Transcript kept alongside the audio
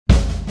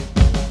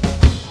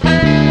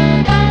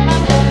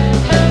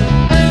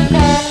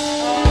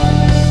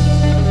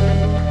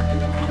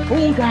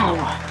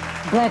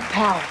Black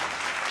power.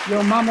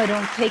 Your mama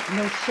don't take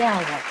no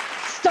shower.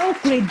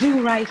 Stokely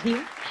Duwright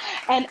here.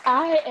 And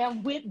I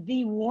am with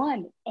the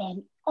one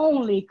and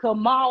only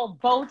Kamal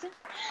Bolden.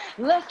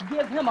 Let's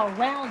give him a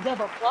round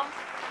of applause.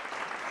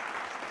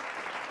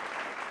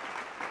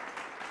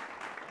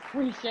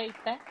 Appreciate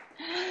that.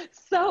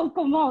 So,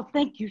 Kamal,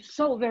 thank you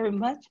so very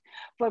much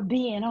for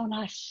being on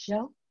our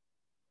show.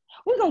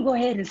 We're going to go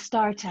ahead and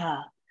start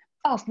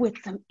off with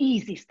some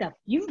easy stuff.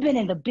 You've been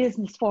in the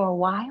business for a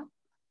while.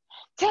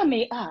 Tell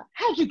me,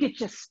 how'd you get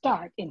your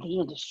start in the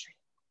industry?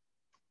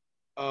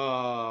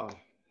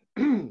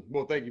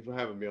 Well, thank you for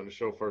having me on the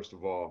show, first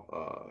of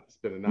all. It's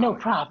been an honor. No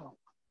problem.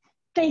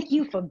 Thank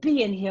you for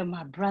being here,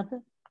 my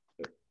brother.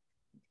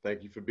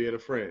 Thank you for being a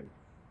friend.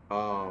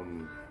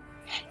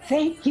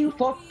 Thank you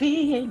for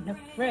being a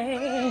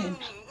friend.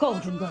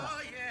 Golden Girl.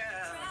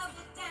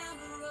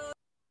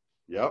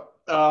 Yep.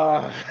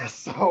 How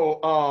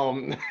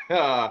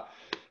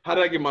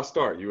did I get my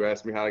start? You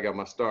asked me how I got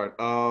my start.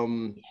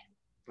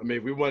 I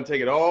mean, we want to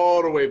take it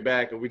all the way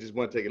back, or we just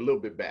want to take it a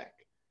little bit back.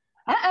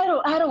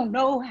 I don't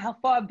know how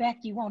far back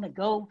you want to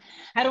go.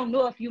 I don't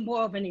know if you're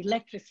more of an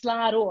electric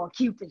slide or a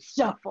Cupid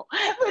shuffle,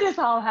 but it's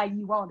all how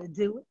you want to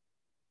do it.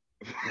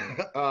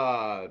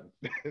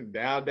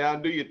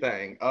 Down, do your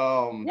thing.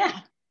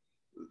 Yeah.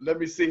 Let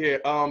me see here.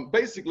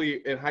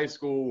 Basically, in high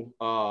school,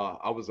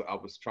 I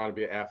was trying to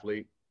be an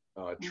athlete.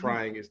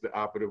 Trying is the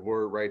operative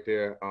word right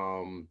there.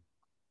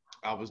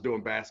 I was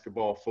doing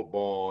basketball,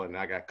 football, and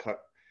I got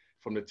cut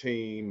from the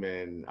team,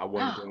 and I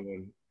wasn't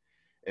doing.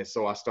 And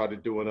so I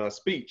started doing a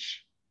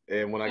speech.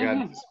 And when I got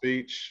into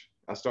speech,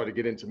 I started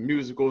getting into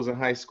musicals in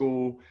high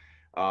school.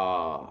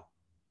 I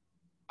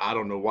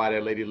don't know why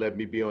that lady let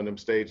me be on them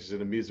stages in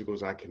the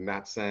musicals. I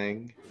cannot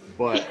sing,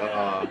 but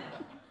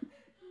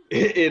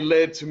it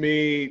led to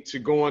me to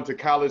going to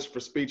college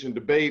for speech and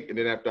debate. And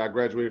then after I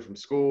graduated from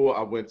school,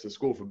 I went to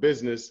school for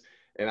business,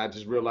 and I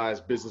just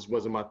realized business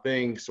wasn't my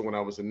thing. So when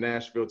I was in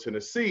Nashville,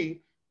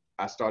 Tennessee,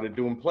 I started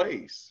doing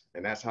plays,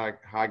 and that's how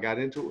I got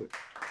into it.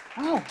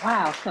 Oh,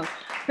 wow. So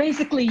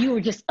basically you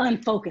were just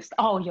unfocused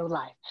all your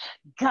life.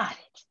 Got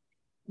it.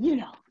 You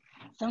know,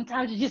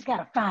 sometimes you just got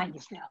to find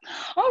yourself.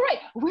 All right.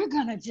 We're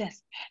going to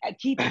just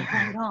keep it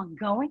right on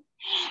going.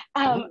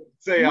 Yeah.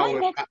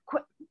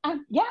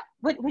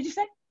 What'd you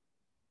say?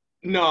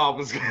 No,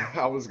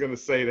 I was going to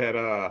say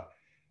that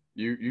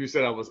you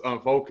said I was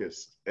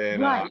unfocused.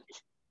 And right.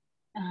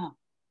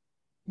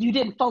 You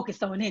didn't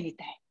focus on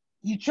anything.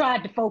 You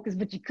tried to focus,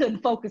 but you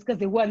couldn't focus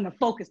because it wasn't the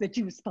focus that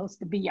you were supposed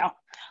to be on.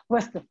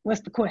 What's the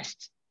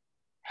question?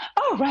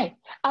 All right.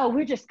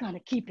 We're just going to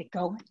keep it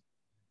going.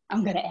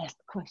 I'm going to ask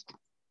the question.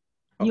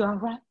 You all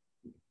right?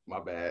 My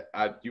bad.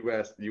 You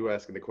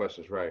asking the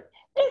questions, right?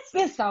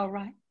 It's all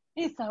right.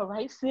 It's all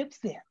right. Sip.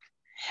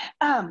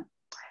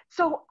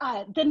 So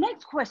the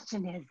next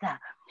question is,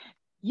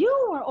 you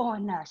were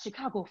on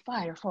Chicago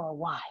Fire for a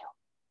while,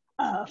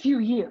 a few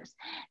years.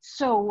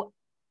 So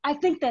I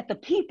think that the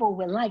people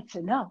would like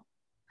to know,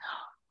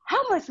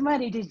 how much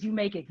money did you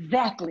make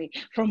exactly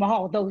from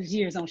all those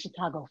years on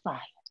Chicago Fire?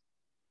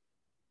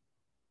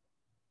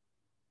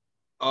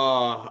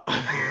 Nah.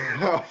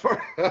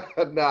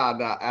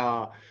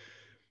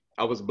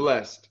 I was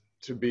blessed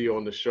to be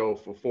on the show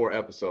for 4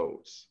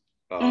 episodes.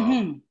 So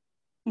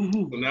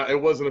now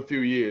it wasn't a few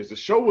years. The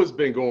show has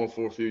been going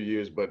for a few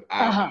years, but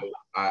I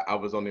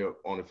was on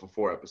it for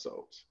 4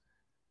 episodes.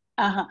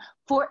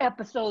 4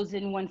 episodes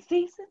in one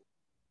season?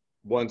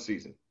 One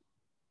season.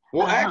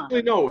 Well,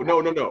 actually,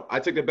 no. I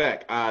take it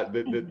back.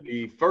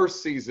 The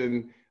first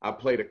season, I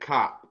played a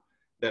cop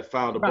that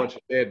found a bunch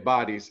of dead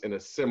bodies in a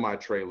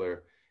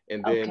semi-trailer,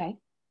 and then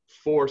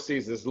 4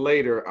 seasons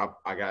later,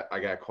 I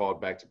got called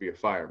back to be a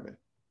fireman.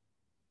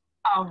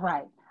 All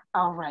right.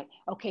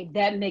 Okay,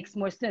 that makes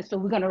more sense. So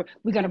we're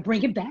gonna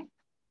bring it back.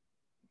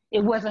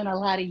 It wasn't a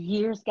lot of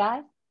years,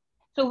 guys.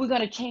 So we're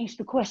gonna change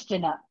the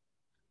question up.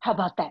 How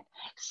about that?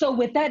 So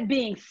with that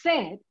being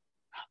said,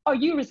 are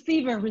you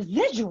receiving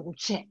residual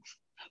checks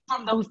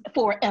from those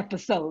 4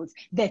 episodes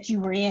that you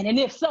were in? And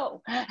if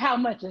so, how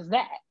much is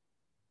that?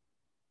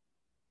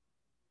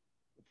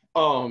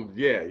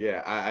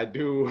 Yeah. I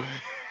do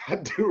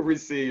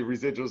receive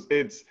residuals.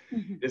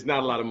 It's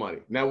not a lot of money.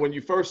 Now, when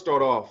you first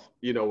start off,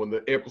 when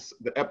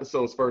the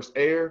episodes first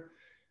air,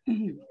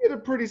 you get a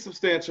pretty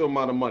substantial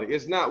amount of money.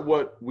 It's not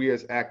what we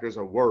as actors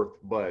are worth,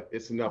 but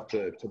it's enough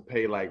to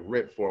pay like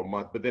rent for a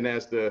month. But then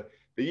as the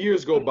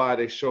years go by,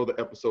 they show the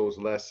episodes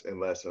less and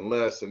less and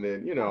less. And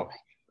then,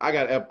 I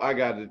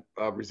got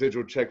a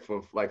residual check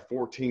for like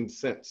 14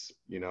 cents,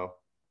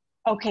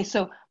 Okay,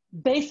 so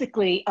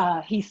basically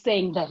he's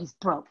saying that he's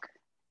broke.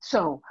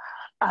 So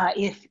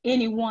if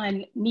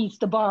anyone needs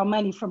to borrow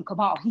money from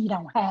Kamal, he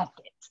don't have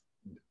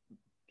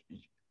it.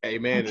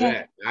 Amen to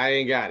that. I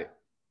ain't got it.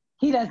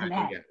 He doesn't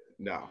have it.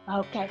 No.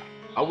 Okay.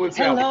 I wouldn't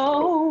say.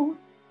 Hello?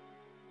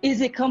 Is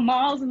it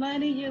Kamal's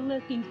money you're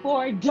looking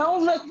for?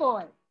 Don't look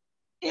for it.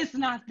 It's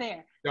not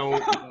there.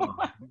 Don't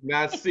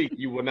not seek,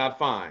 you will not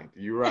find.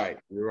 You're right.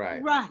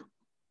 Right.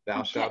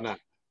 Thou shalt not.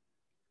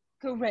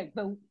 Correct.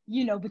 But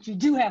you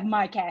do have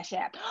my Cash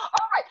App.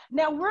 All right.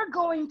 Now we're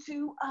going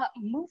to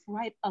move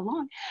right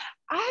along.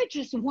 I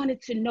just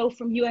wanted to know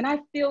from you, and I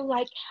feel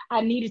like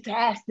I needed to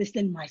ask this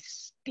in my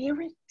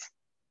spirit.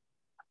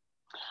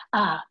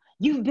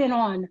 You've been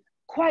on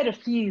quite a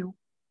few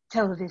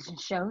television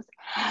shows.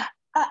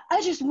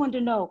 I just want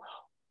to know,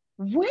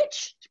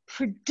 which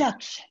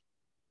production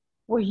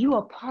were you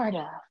a part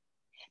of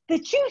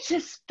that you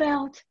just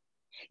felt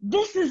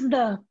this is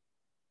the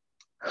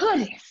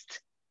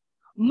hoodest,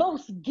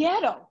 most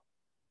ghetto,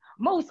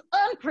 most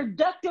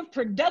unproductive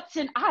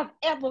production I've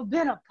ever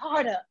been a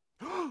part of?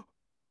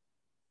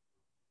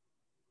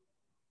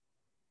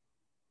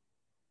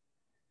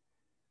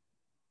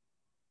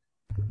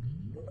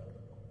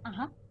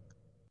 Uh-huh.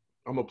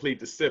 I'm gonna plead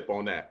the sip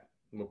on that.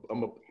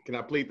 Can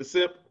I plead the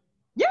sip?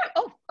 Yeah,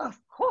 oh, of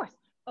course,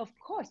 of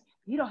course.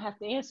 You don't have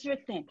to answer a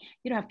thing.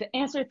 You don't have to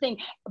answer a thing,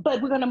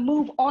 but we're gonna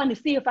move on to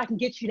see if I can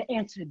get you to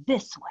answer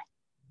this one.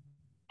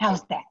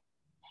 How's that?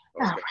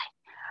 Okay. All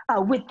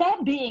right. With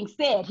that being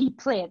said, he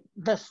played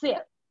the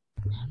sip.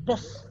 The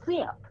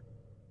sip,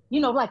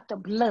 like the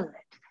blood,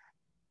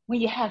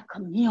 when you have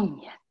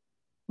communion,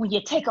 when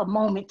you take a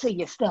moment to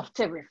yourself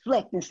to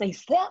reflect and say,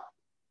 self,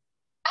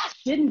 I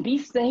shouldn't be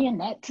saying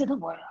that to the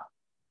world.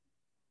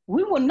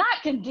 We will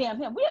not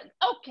condemn him.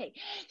 Okay.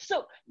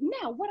 So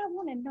now what I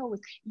want to know is,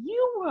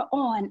 you were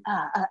on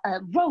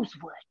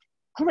Rosewood,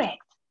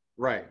 correct?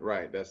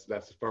 Right. That's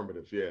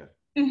affirmative. Yeah.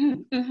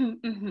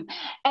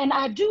 And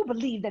I do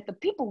believe that the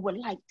people would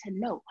like to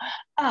know,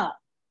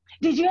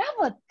 did you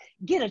ever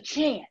get a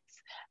chance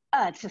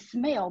to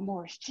smell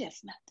Morris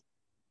Chestnut?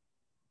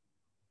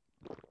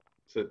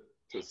 To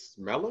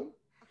smell him?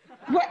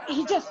 Well,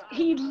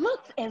 he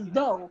looks as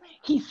though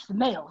he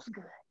smells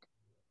good.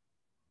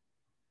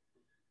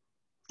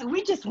 So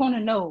we just want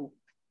to know,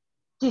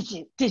 did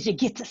you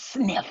get to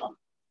sniff him?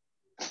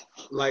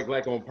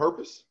 Like on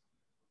purpose?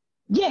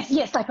 Yes,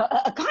 like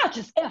a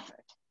conscious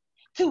effort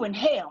to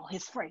inhale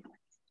his fragrance.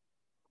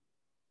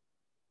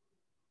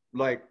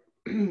 Like,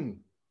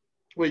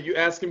 wait, you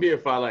asking me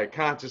if I like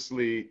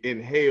consciously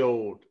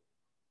inhaled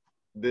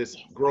this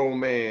grown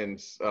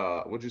man's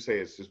what'd you say,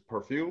 it's his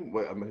perfume?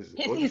 What, I mean,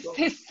 his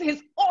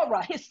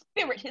aura, his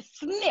spirit, his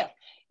sniff,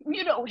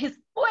 his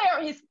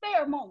flair, his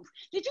pheromones.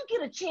 Did you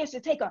get a chance to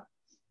take a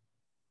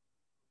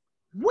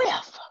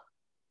whiff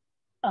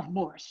of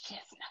Morris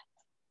Chestnut?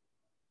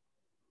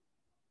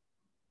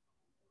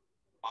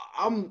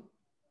 I'm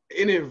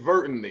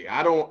inadvertently.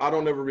 I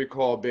don't ever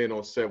recall being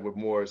on set with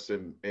Morris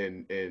and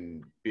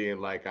being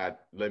like,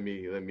 let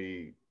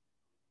me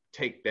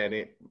take that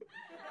in.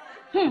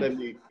 Let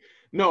me.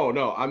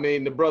 No. I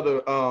mean, the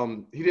brother,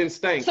 he didn't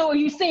stink. So are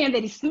you saying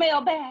that he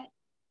smelled bad?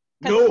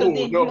 No.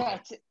 You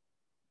had to.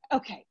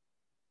 Okay.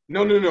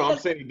 No. I'm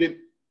saying he didn't.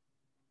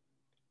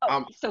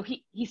 So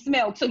he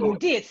smelled. So you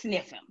did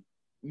sniff him.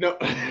 No.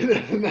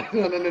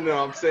 No.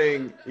 I'm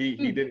saying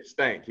he didn't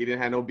stink. He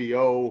didn't have no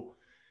BO.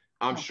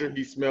 I'm sure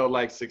he smelled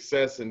like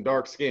success and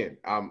dark skin.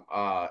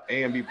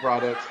 A&B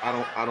products.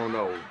 I don't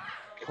know.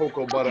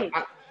 Cocoa butter.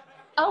 Okay.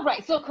 All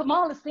right, so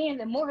Kamal is saying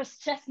that Morris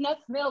Chestnut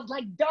smells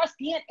like dark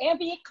skin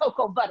ambient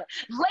cocoa butter.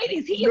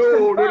 Ladies, he is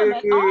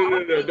confirming.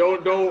 No.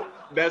 Don't.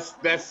 That's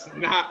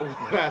not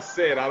what I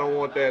said. I don't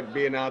want that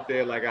being out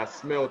there like I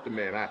smelled the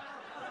man.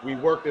 We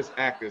work as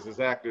actors. As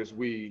actors,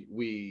 we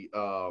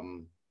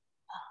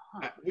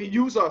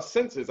use our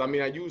senses. I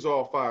mean, I use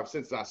all five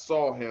senses. I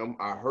saw him.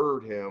 I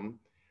heard him.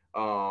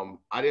 I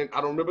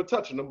don't remember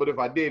touching him, but if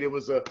I did, it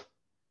was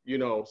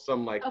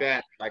something like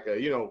that, like a,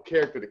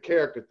 character to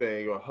character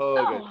thing, or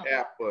hug, or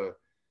tap, or.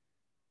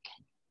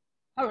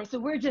 All right, so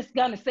we're just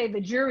gonna say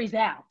the jury's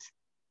out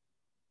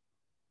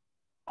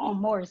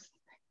on Morris,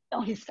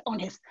 on his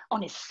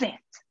scent.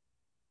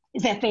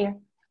 Is that fair?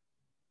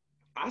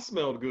 I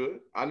smelled good.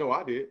 I know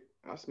I did.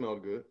 I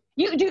smelled good.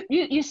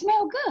 You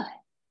smell good.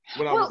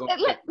 Well,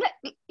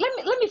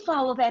 let me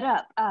follow that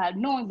up,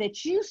 knowing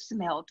that you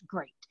smelled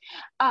great,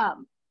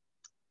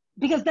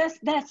 because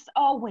that's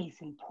always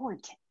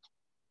important.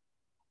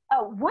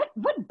 What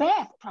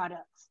bath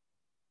products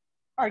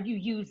are you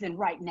using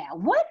right now?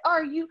 What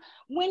are you,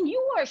 when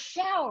you are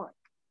showering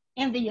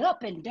in the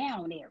up and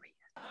down area?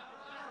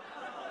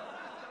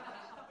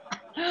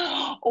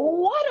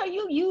 What are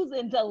you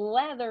using to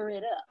lather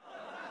it up?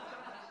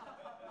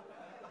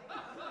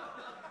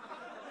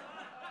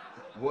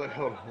 What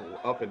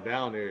up and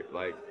down there,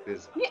 like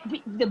this?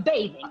 The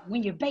bathing,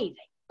 when you're bathing.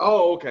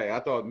 Oh, okay. I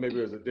thought maybe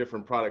it was a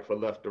different product for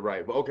left to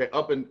right, but okay,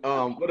 up and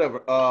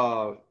whatever.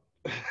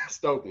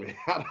 Stokely.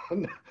 I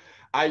don't know.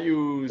 I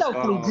use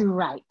Stokely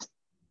Duwright.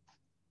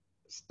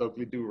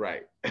 Stokely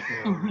Duwright.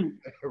 Mm-hmm.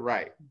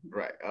 Right.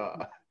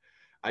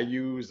 I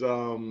use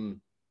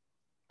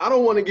I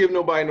don't want to give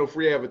nobody no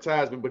free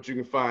advertisement, but you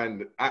can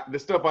find the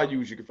stuff I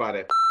use. You can find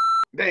at.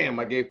 Damn,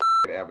 I gave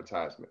the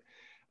advertisement.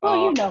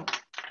 Well,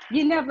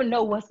 you never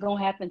know what's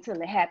gonna happen till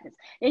it happens,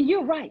 and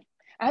you're right.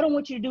 I don't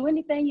want you to do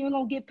anything you're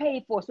gonna get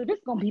paid for. So this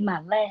is gonna be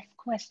my last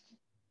question.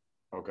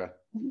 Okay.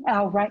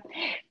 All right.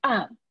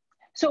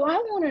 So I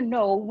want to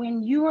know,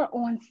 when you're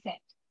on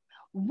set,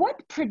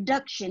 what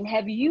production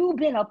have you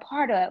been a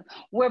part of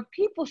where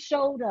people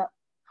showed up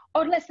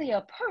or let's say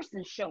a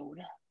person showed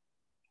up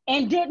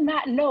and did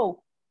not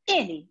know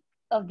any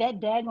of that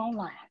daggone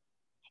line,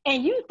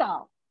 and you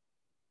thought,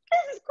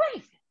 this is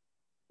crazy.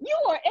 You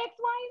are X,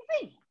 Y,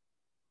 and Z.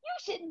 You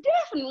should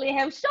definitely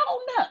have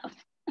shown up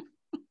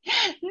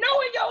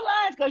knowing your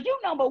lines because you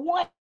number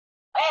 1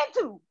 and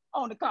 2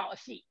 on the call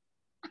sheet.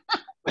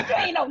 But you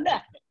ain't know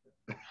nothing.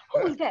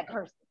 Who is that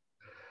person?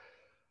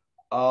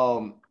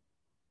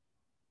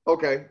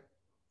 Okay.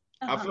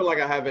 I feel like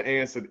I haven't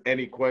answered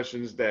any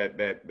questions that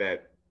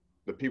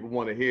the people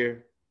want to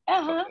hear.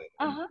 It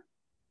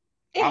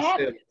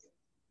happens.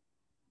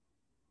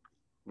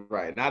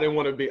 Right. And I didn't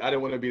want to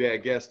be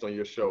that guest on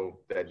your show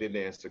that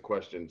didn't answer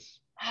questions,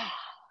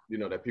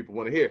 that people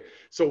want to hear.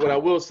 So what I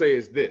will say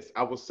is this.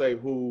 I will say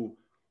who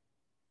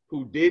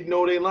did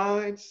know their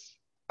lines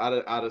out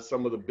of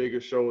some of the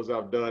bigger shows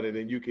I've done, and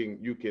then you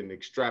can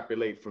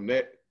extrapolate from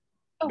that.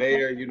 Okay.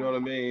 There, you know what I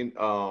mean?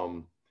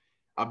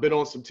 I've been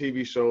on some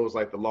TV shows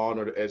like the Law and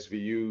Order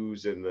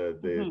SVUs and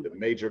the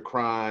major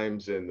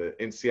crimes and the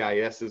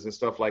NCISs and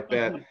stuff like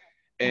that.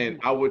 And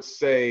I would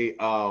say,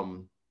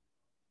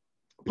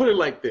 put it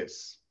like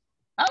this.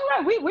 All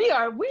right, we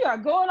are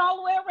going all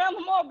the way around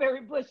the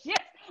mulberry bush.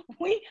 Yes,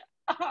 we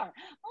are.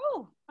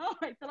 Oh, all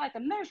right, so like a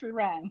nursery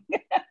rhyme.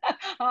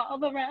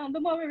 All around the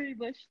mulberry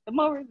bush, the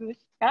mulberry bush.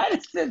 I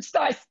just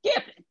start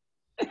skipping.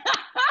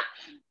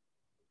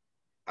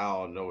 I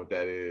don't know what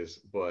that is,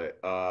 but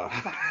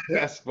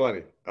that's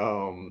funny.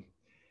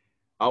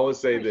 I would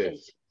say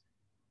this: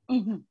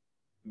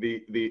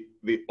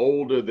 the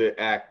older the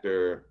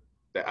actor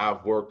that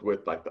I've worked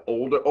with, like the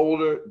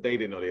older, they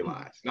didn't know their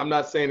lines. And I'm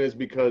not saying it's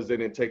because they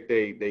didn't take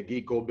they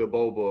Geeko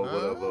Biboba or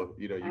whatever,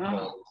 you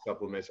call it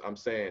supplements. I'm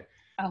saying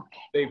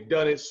they've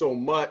done it so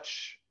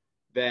much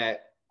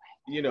that,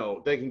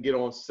 they can get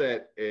on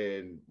set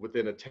and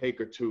within a take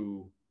or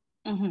two,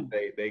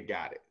 they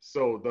got it.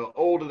 So the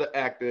older the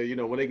actor,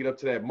 when they get up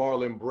to that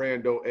Marlon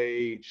Brando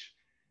age,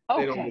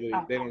 they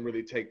don't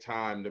really take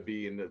time to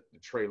be in the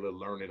trailer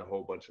learning a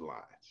whole bunch of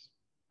lines.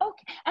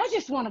 Okay, I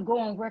just want to go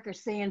on record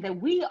saying that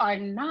we are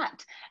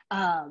not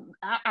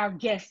our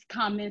guest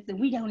comments, and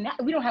we don't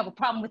have a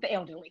problem with the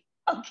elderly.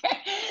 Okay,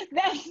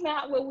 that's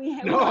not what we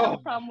have. We don't have a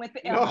problem with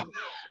the elderly.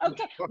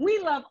 Okay, we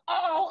love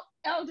all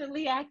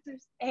elderly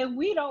actors, and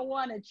we don't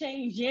want to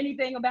change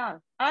anything about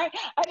it. All right,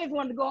 I just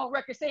wanted to go on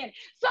record saying.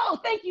 So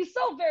thank you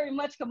so very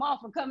much, Kamal,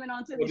 for coming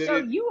on to the show.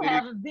 You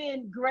have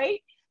been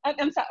great.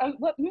 I'm sorry.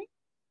 What? Me?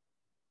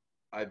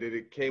 Did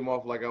it came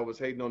off like I was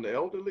hating on the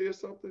elderly or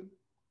something?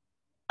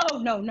 Oh,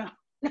 no.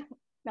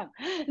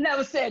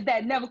 Never said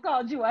that. Never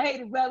called you a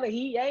hater, brother.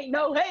 He ain't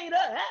no hater.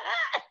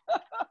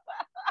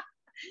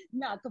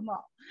 No, come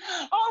on.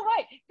 All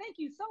right. Thank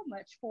you so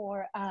much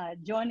for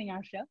joining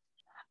our show.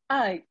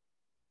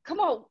 Come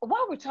on.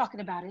 While we're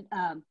talking about it,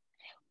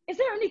 is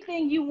there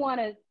anything you want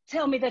to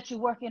tell me that you're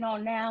working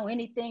on now?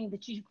 Anything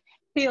that you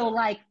feel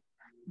like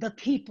the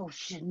people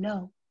should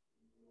know?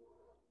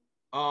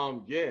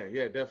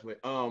 Yeah, definitely.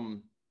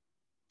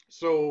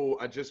 So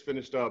I just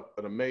finished up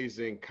an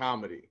amazing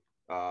comedy,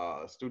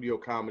 studio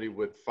comedy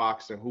with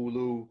Fox and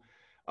Hulu.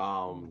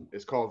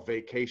 It's called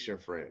Vacation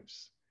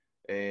Friends,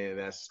 and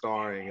that's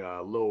starring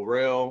Lil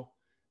Rel,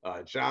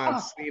 John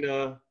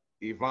Cena,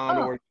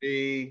 Yvonne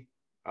Orji,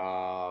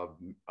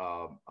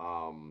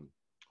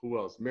 who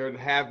else?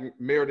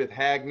 Meredith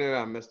Hagner.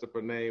 I messed up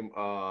her name.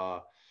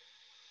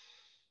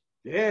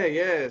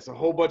 It's a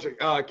whole bunch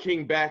of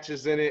King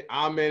Batches in it.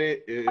 I'm in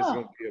it. It's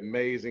gonna be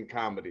amazing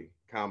comedy.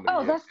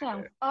 That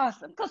sounds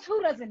awesome. Because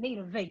who doesn't need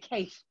a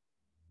vacation?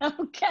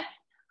 Okay.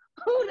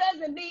 Who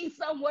doesn't need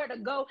somewhere to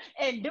go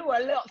and do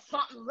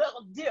something a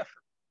little different?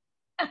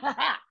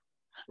 I'm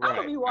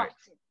gonna be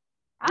watching.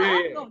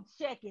 I'm gonna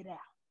check it out.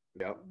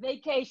 Yep.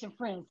 Vacation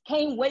Friends.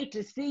 Can't wait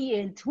to see you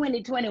in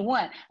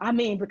 2021. I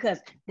mean,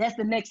 because that's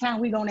the next time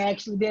we're gonna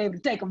actually be able to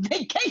take a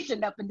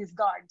vacation up in this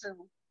garden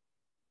too.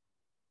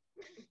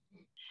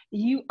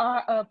 You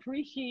are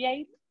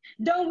appreciated.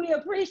 Don't we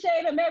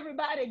appreciate them,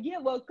 everybody?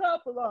 Give a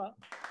couple of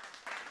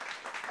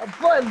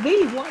for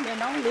the one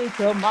and only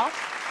Kamal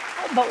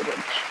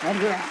Bolden.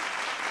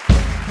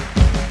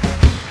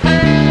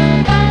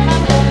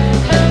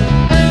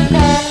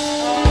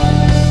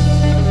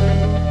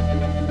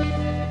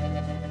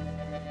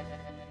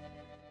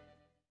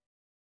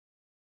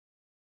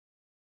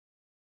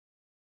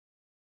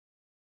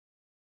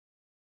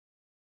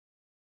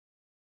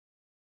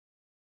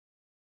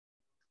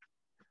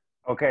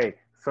 Okay,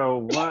 so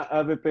one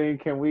other thing,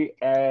 can we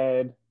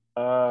add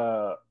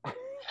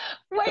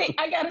Wait,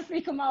 I gotta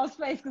see Kamal's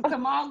face because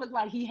Kamal looks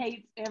like he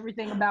hates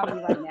everything about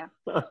me right now.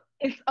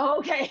 It's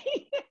okay.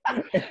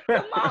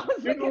 Kamal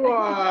was looking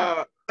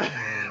at